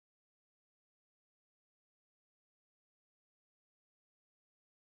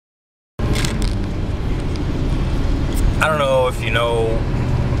I don't know if you know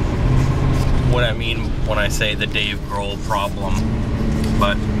what I mean when I say the Dave Grohl problem,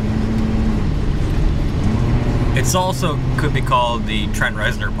 but it's also could be called the Trent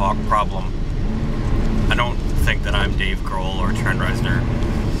Reznor problem. I don't think that I'm Dave Grohl or Trent Reznor,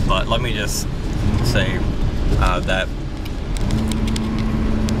 but let me just say that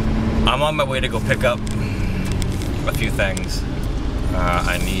I'm on my way to go pick up a few things.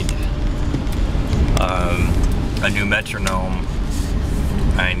 I need a new metronome.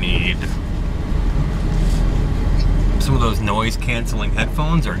 I need some of those noise canceling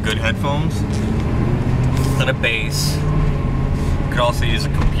headphones, or good headphones, and a bass. Could also use a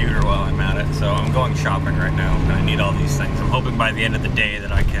computer while I'm at it, so I'm going shopping right now and I need all these things. I'm hoping by the end of the day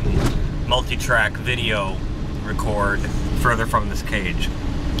that I can multi-track video record further from this cage.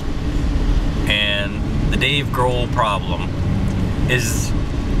 And the Dave Grohl problem is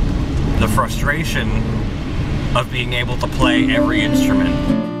the frustration of being able to play every instrument.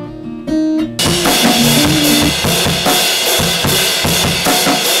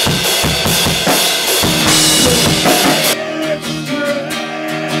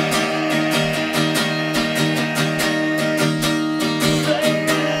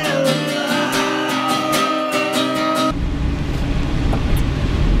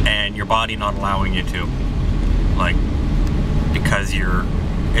 And your body not allowing you to. Like, because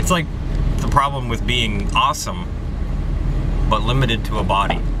it's like the problem with being awesome, but limited to a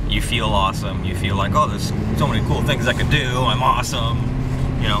body. You feel awesome, you feel like, oh, there's so many cool things I can do, I'm awesome,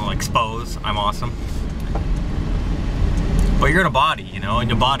 you know, like Spose, I'm awesome. But you're in a body, you know, and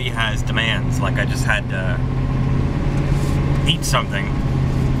your body has demands. Like, I just had to eat something.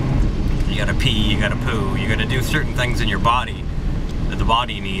 You gotta pee, you gotta poo, you gotta do certain things in your body that the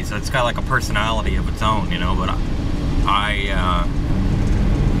body needs. So it's got like a personality of its own, you know, but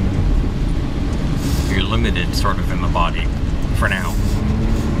you're limited sort of in the body for now.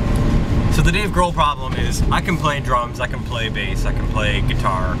 So the Dave Grohl problem is I can play drums, I can play bass, I can play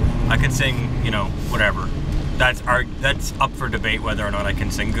guitar, I can sing, you know, whatever. That's up for debate whether or not I can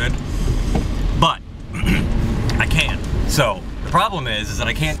sing good, but I can. So the problem is that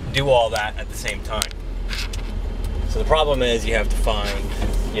I can't do all that at the same time. So the problem is you have to find,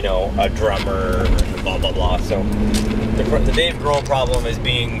 you know, a drummer, blah blah blah. So the Dave Grohl problem is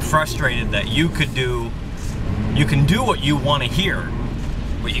being frustrated that you can do what you want to hear,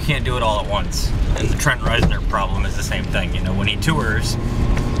 but you can't do it all at once. And the Trent Reznor problem is the same thing. You know, when he tours,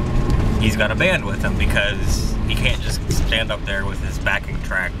 he's got a band with him because he can't just stand up there with his backing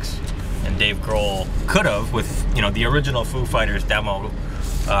tracks. And Dave Grohl could have, with, you know, the original Foo Fighters demo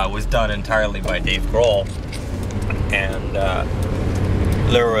was done entirely by Dave Grohl, and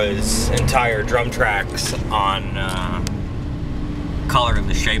there was entire drum tracks on Color and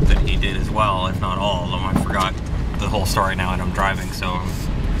the Shape that he did as well, if not all of them. I forgot the whole story now and I'm driving, so I'm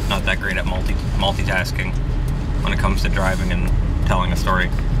not that great at multitasking when it comes to driving and telling a story,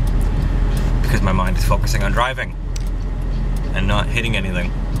 because my mind is focusing on driving and not hitting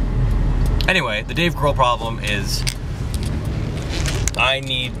anything. Anyway, the Dave Grohl problem is I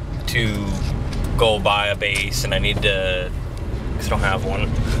need to go buy a bass, and I need to, because I don't have one,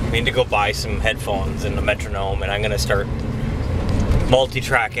 I need to go buy some headphones and a metronome, and I'm going to start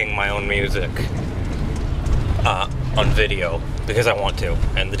multi-tracking my own music on video because I want to.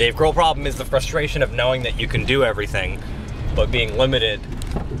 And the Dave Grohl problem is the frustration of knowing that you can do everything, but being limited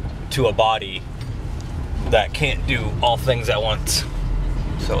to a body that can't do all things at once.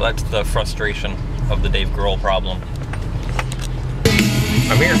 So that's the frustration of the Dave Grohl problem.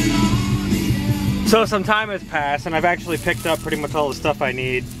 I'm here. So some time has passed and I've actually picked up pretty much all the stuff I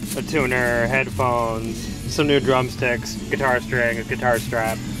need. A tuner, headphones, some new drumsticks, guitar string, a guitar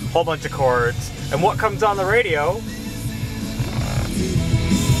strap, a whole bunch of chords. And what comes on the radio,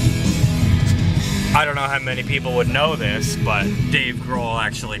 I don't know how many people would know this, but Dave Grohl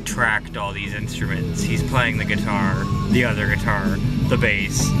actually tracked all these instruments. He's playing the guitar, the other guitar, the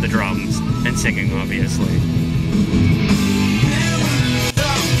bass, the drums, and singing, obviously.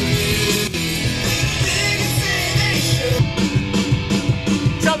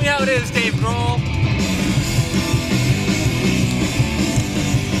 Tell me how it is, Dave Grohl.